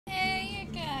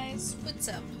guys, what's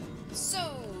up?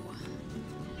 So,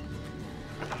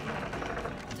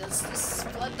 does this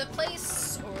flood the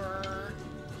place, or...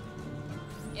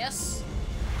 Yes?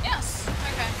 Yes!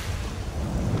 Okay.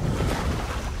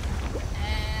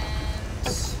 And...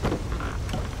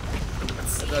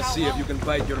 Let's see if you can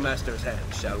bite your master's hand,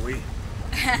 shall we?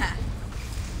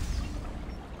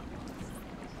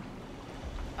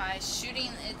 By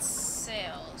shooting its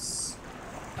sails.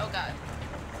 Oh god.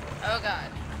 Oh god.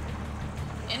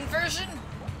 Inversion?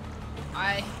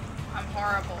 I'm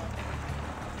horrible.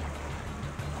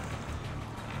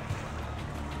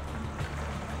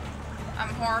 I'm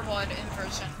horrible at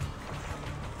inversion.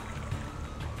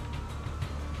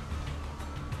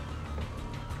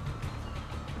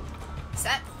 Is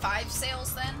that 5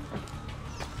 sails then?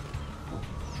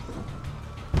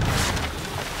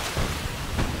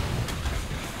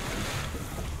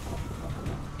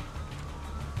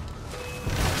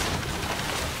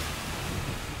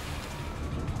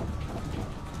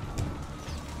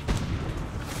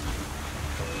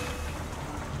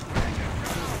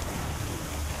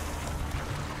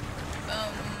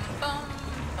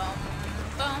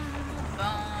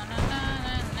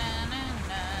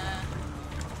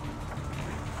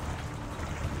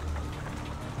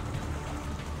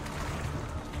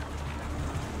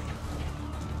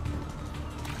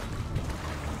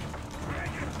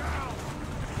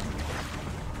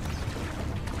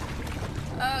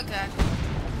 Okay.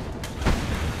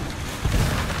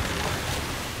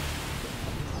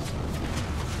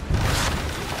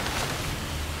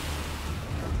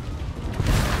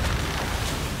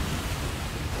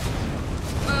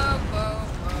 Whoa, whoa,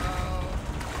 whoa.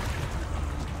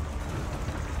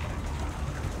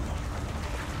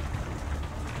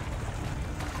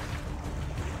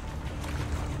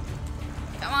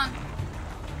 Come on.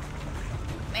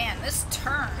 Man, this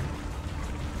turn.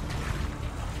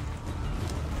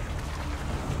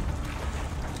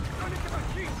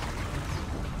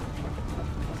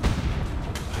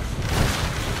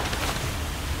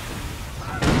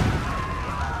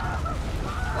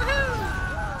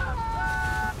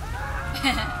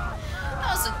 That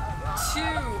wasn't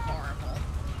too horrible.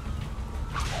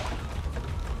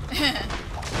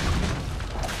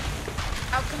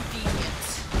 How convenient.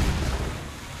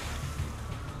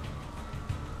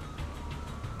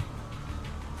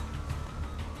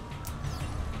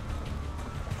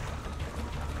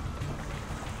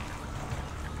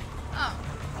 Oh.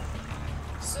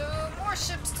 So, more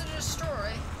ships to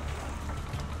destroy.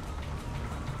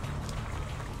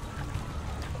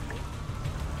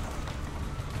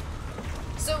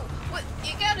 So, what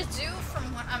you gotta do,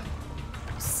 from what I'm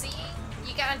seeing,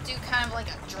 you gotta do kind of like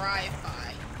a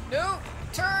drive-by. No!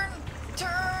 Turn!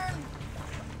 Turn!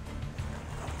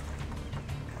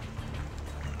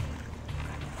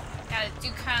 Gotta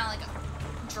do kind of like a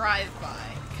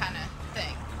drive-by kind of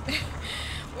thing.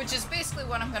 Which is basically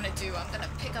what I'm gonna do. I'm gonna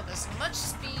pick up as much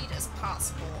speed as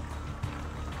possible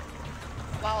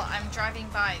while I'm driving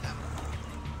by them.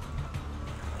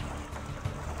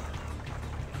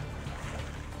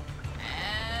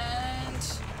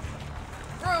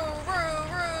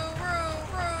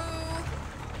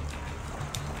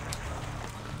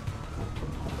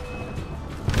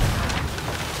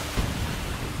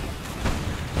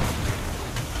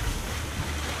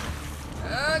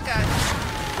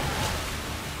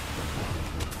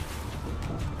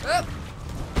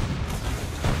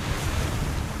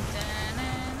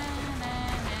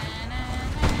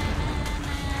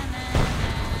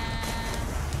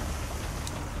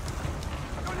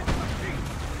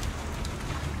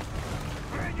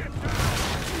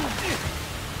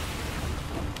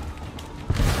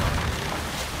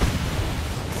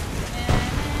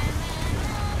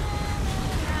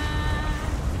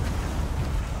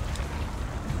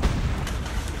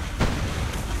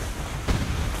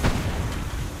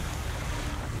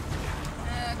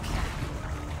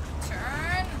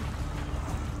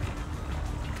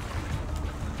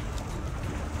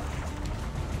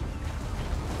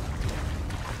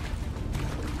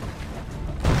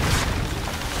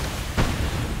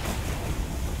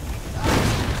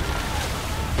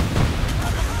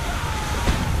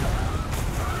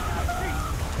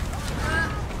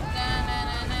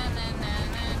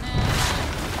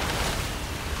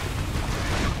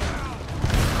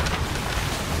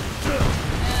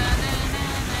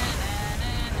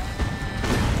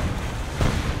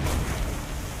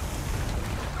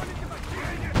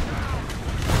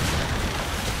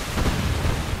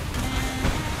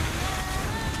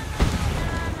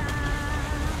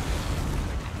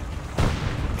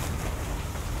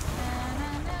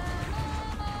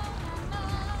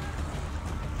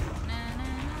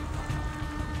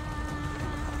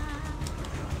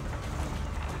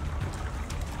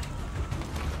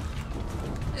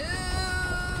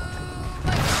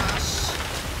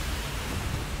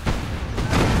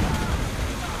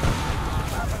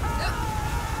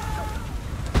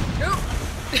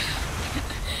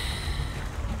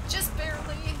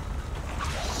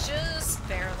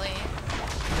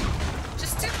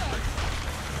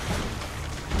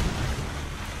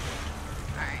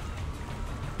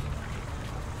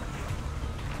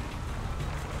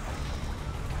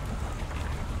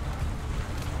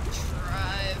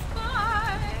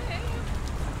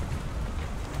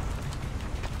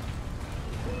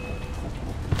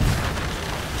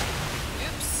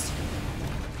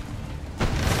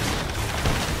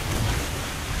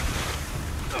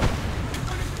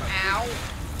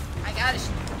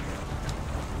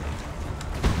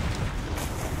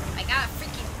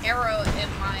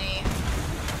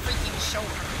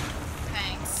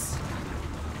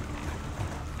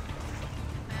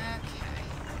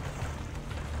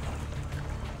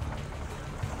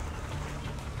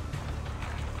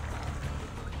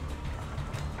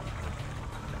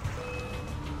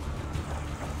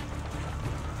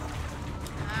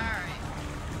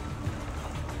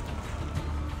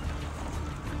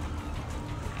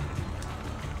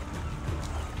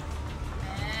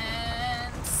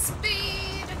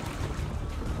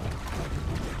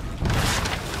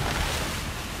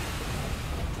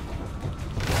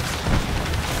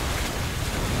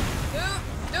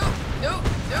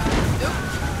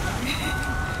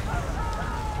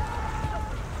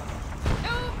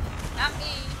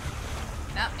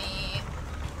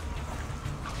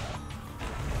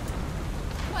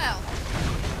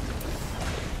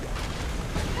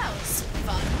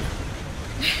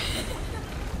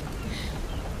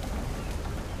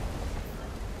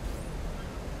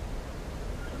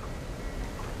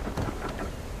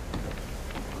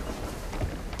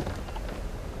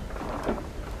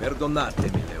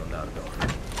 Perdonatemi, Leonardo.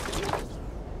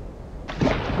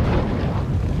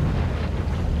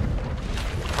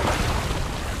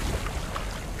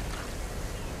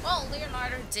 Well,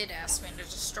 Leonardo did ask me to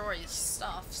destroy his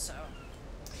stuff, so...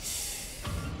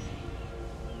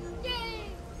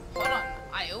 Yay! Hold on,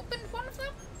 I opened one of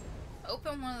them?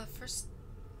 Opened one of the first...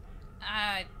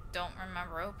 I don't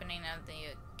remember opening of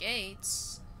the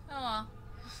gates. Oh well.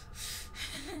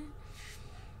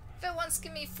 If it wants to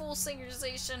give me full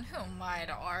synchronization, who am I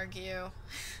to argue?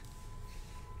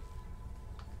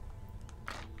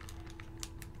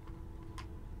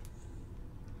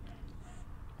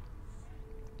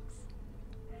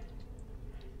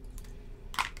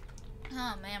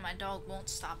 Oh man, my dog won't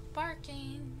stop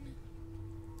barking.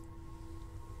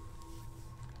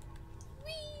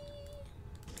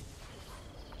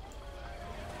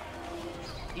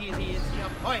 Here is your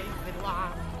appointed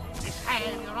one. This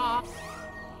hand you're off.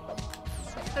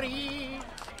 3.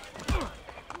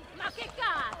 Ma che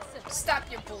cazzo?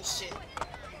 Stop your bullshit.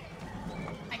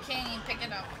 I can't even pick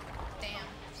it up. Damn.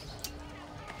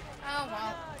 Oh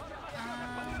well.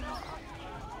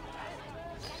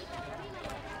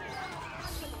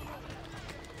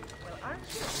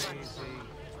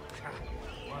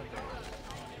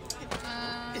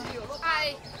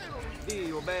 Hi.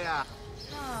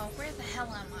 Oh, where the hell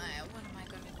am I? What am I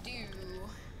gonna do?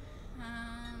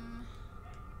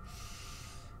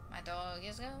 My dog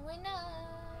is going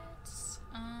nuts.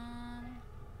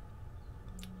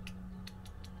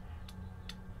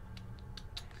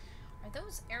 Are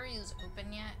those areas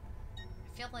open yet?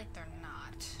 I feel like they're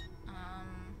not.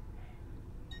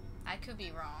 I could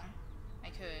be wrong. I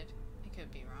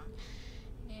could be wrong.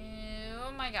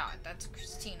 Oh my god, that's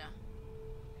Christina.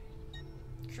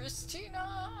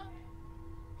 Christina!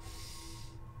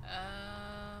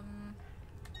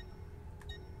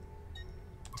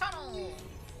 Tunnel!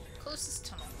 Closest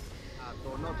tunnel.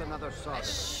 Not another I sorry.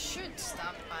 should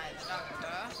stop by the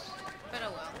doctor, but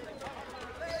oh well.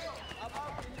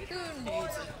 Who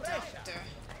needs a doctor?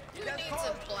 Who needs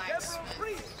a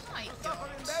blacksmith? I don't.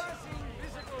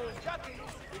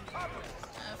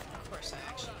 Of course I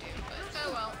actually do, but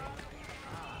oh well.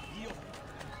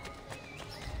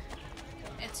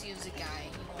 Let's use a guy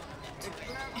who won't into it.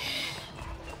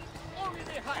 Oh.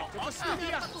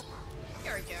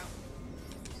 Here we go.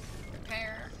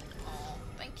 Repair. Oh,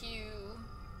 thank you.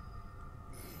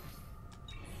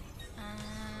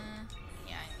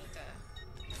 Yeah, I need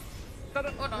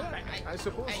to... Hold on. I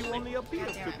suppose you only appear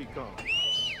to goddammit. become.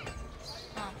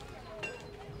 Oh.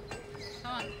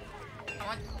 Come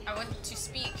on. I want to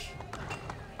speak.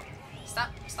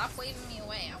 Stop waving me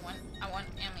away. I want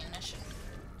ammunition.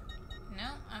 No,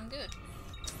 I'm good.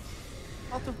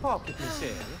 Out of pocket,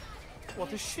 Michelle.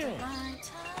 What a shame.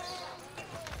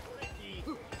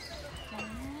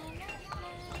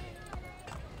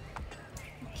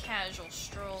 Casual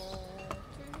stroll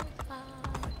through the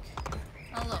park.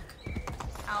 Oh look,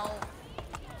 how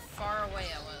far away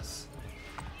I was.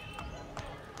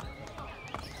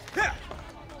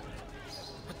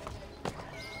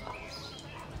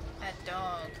 That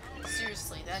dog.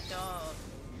 Seriously, that dog.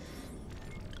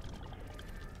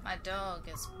 My dog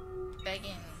is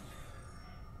begging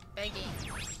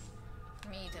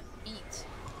me to beat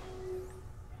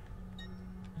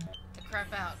the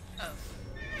crap out of.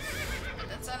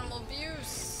 That's animal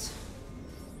abuse.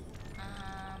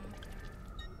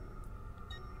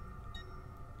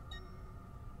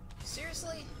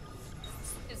 Seriously?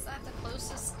 Is that the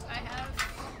closest I have?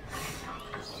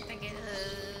 I think it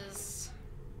is.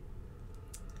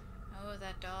 Oh,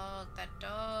 that dog, that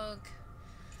dog.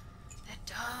 That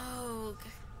dog.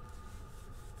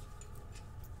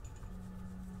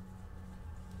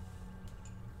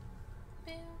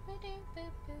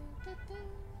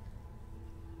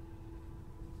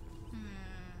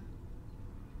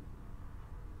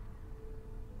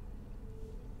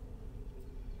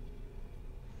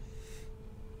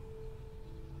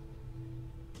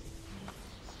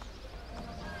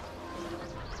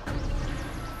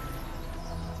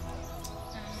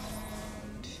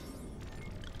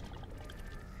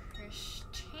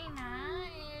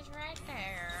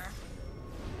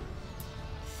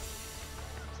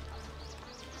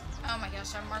 Oh my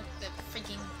gosh, I marked the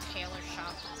freaking tailor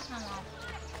shop. Oh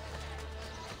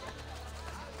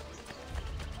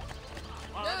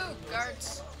well. No,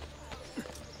 guards.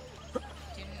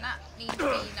 Do not need to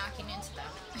be knocking into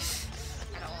them.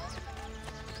 At all.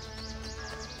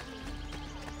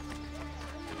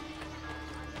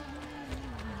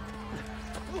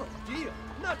 Oh dear,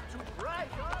 not too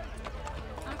bright, are you?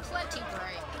 I'm plenty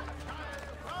bright.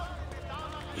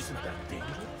 Isn't that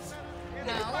dangerous?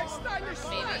 No, maybe.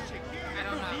 I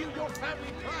don't know. Your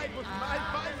family pride with my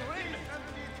fine ring.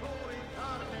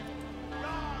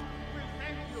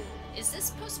 Is this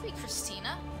supposed to be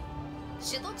Christina?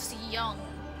 She looks young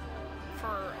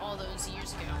for all those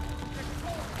years ago.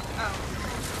 Oh.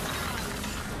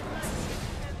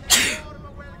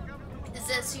 Is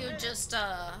this you just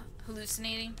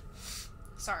hallucinating?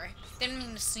 Sorry, didn't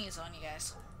mean to sneeze on you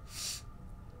guys.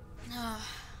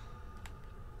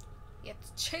 You have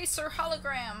to chase her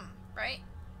hologram, right?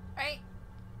 Right?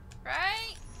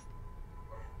 Right?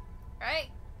 Right?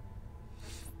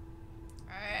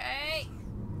 Alright.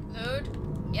 Load.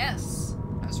 Yes.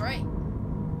 That's right.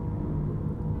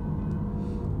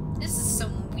 This is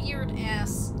some weird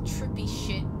ass trippy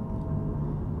shit.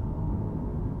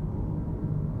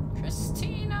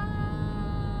 Christina!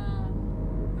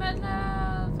 My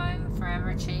love, I'm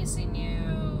forever chasing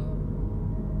you.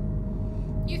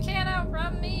 You can't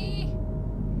outrun me.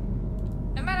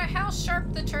 No matter how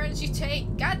sharp the turns you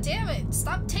take. God damn it!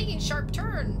 Stop taking sharp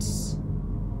turns.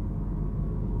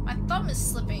 My thumb is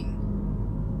slipping.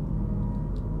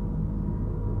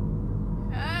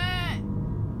 Ah!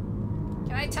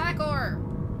 Can I tackle her?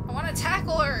 I want to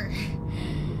tackle her.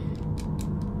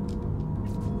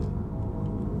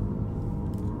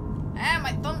 Ah,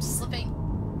 my thumb's slipping.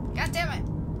 God damn it!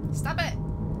 Stop it!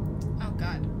 Oh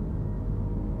god.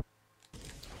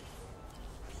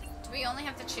 Do we only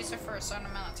have to chase her for a certain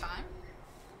amount of time?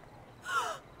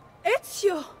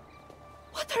 Ezio!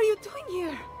 What are you doing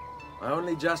here? I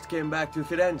only just came back to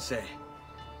Firenze.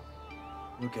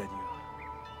 Look at you.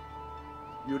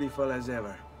 Beautiful as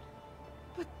ever.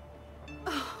 But...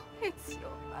 Oh,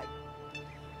 Ezio,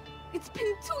 it's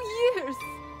been 2 years!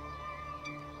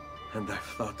 And I've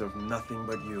thought of nothing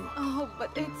but you. Oh,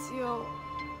 but Ezio...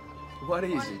 What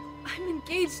is it? I'm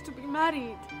engaged to be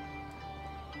married.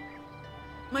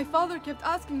 My father kept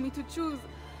asking me to choose.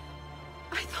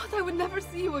 I thought I would never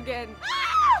see you again.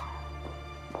 Ah!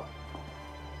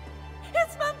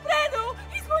 It's Manfredo!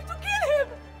 He's going to kill him!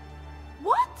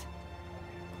 What?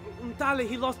 Tali,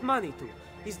 he lost money to.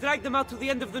 He's dragged them out to the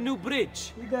end of the new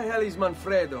bridge. Who the hell is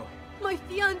Manfredo? My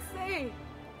fiancé!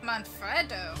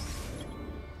 Manfredo?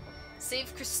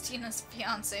 Save Christina's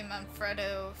fiancé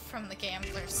Manfredo from the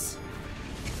gamblers.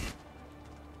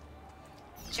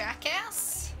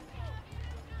 Jackass?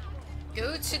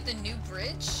 Go to the new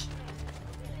bridge?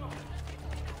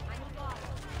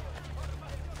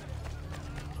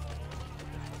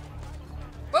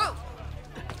 Whoa!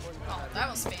 Oh, that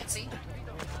was fancy.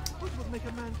 What would make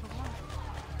a man for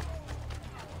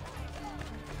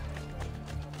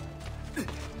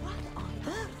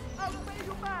I'll pay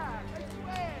you back, I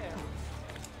swear.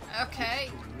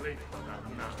 Okay.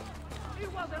 It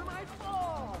wasn't my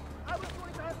fault. I was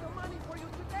going to have the money for you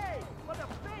today, but the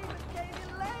payment came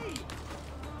in late.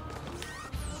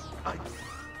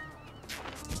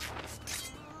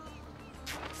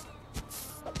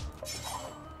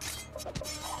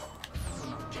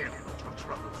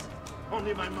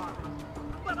 Only my mother.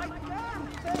 But I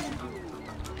can't save you.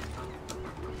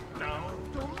 Now?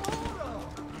 Tomorrow.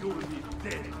 You will be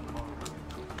dead tomorrow.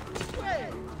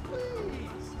 Wait,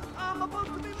 please. I'm about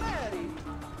to be married.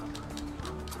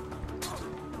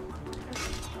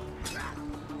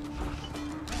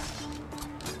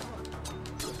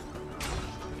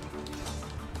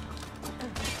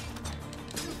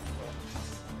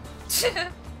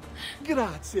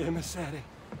 Grazie, emissary.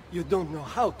 You don't know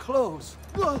how close.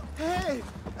 Whoa, hey,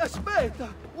 aspetta.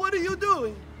 What are you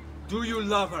doing? Do you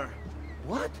love her?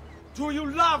 What? Do you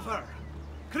love her?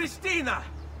 Christina!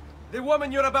 The woman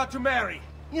you're about to marry.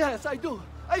 Yes, I do.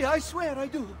 I swear I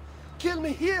do. Kill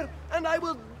me here, and I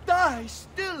will die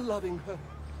still loving her.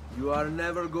 You are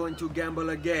never going to gamble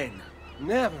again.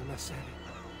 Never, Messere.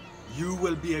 You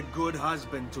will be a good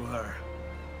husband to her.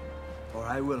 Or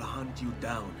I will hunt you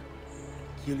down.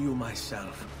 Kill you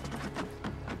myself.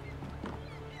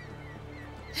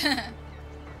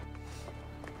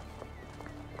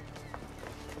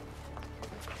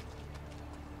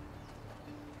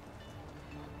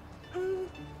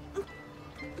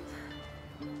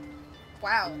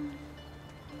 Wow.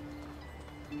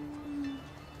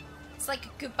 It's like a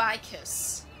goodbye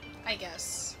kiss, I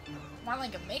guess. More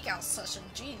like a makeout session,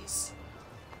 jeez.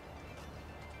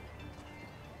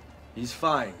 He's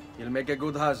fine. He'll make a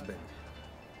good husband.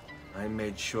 I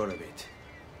made sure of it.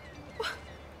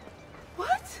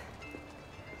 What?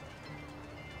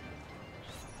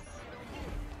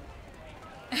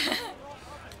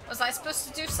 Was I supposed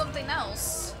to do something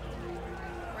else?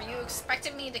 Were you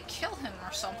expecting me to kill him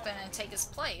or something and take his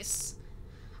place?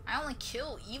 I only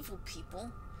kill evil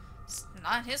people. It's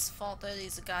not his fault that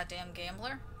he's a goddamn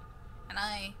gambler. And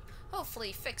I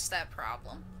hopefully fixed that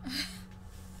problem.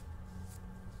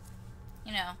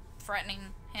 you know, threatening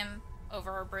him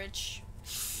over our bridge.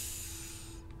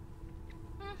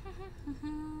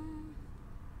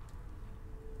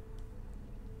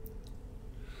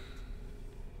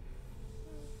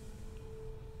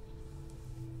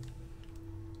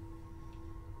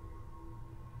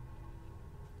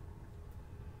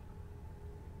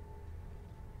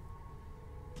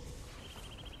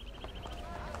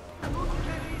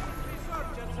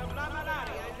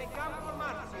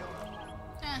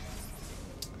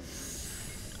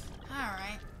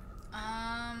 Alright.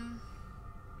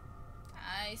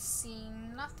 I see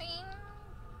nothing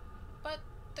but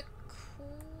the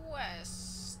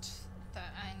quest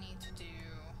that I need to do.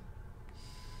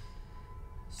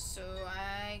 So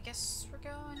I guess we're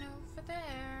going over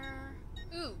there.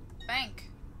 Ooh, bank.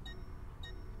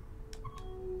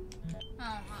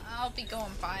 Oh, I'll be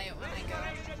going by it when I go.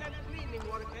 Restoration and cleaning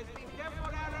work has been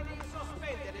temporarily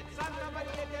suspended at Santa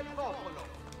Maria del Popolo.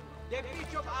 The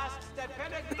bishop asks that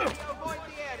Pellegrini avoid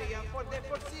the area for the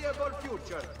foreseeable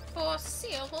future.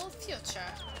 Foreseeable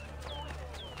future.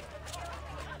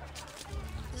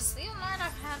 Does Leonardo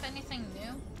have anything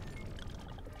new?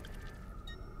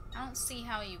 I don't see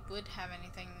how he would have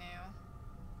anything new.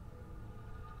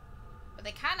 But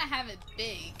they kind of have it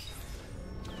big,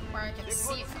 where I can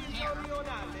see from here. Why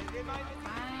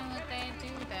would they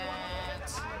do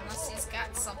that? Unless he's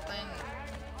got something.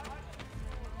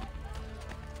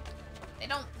 They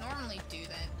don't normally do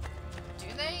that, do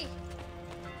they?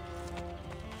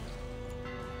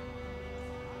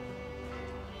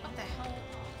 What the hell?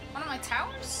 One of my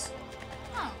towers?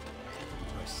 Oh.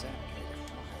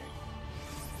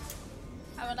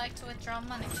 I would like to withdraw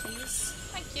money, please.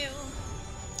 Thank you.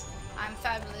 I'm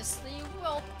fabulously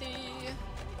wealthy.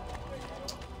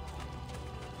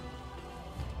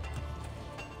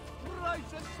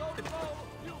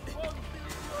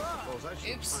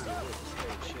 Oops.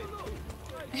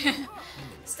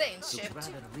 Stay in shape.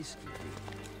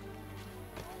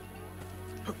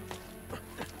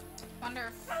 Wonder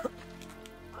if...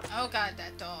 Oh god,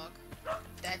 that dog.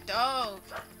 That dog.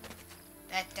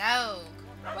 That dog.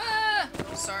 Ah!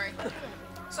 Sorry.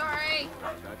 Sorry.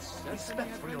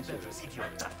 Respect for your betters,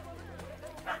 idiot.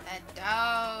 That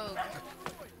dog.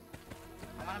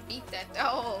 I wanna beat that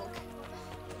dog.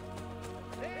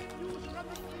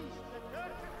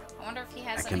 I wonder if he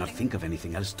has anything. I cannot think of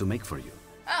anything else to make for you.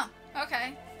 Oh,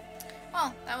 okay.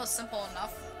 Well, that was simple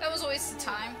enough. That was a waste of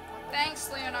time. Thanks,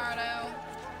 Leonardo.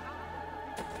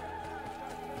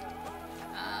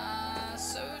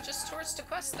 So just towards the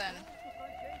quest then.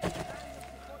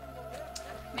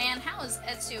 Man, how is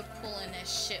Ezio pulling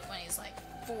this shit when he's like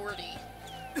 40?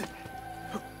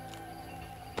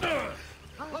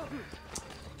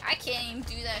 I can't even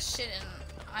do that shit and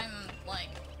I'm like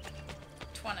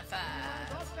 25.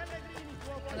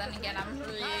 But then again, I'm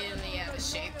really out of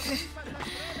shape.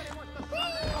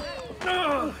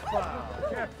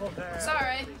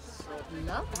 Sorry.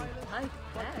 Lovely tight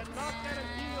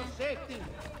bag.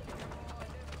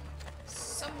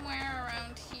 Somewhere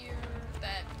around here,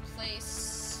 that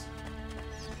place.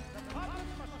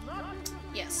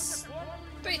 Yes.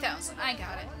 3,000, I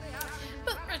got it.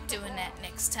 But we're doing that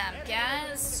next time,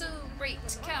 guys. So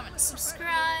rate, comment,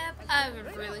 subscribe. I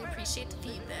would really appreciate the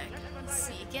feedback.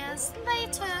 See you guys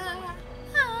later.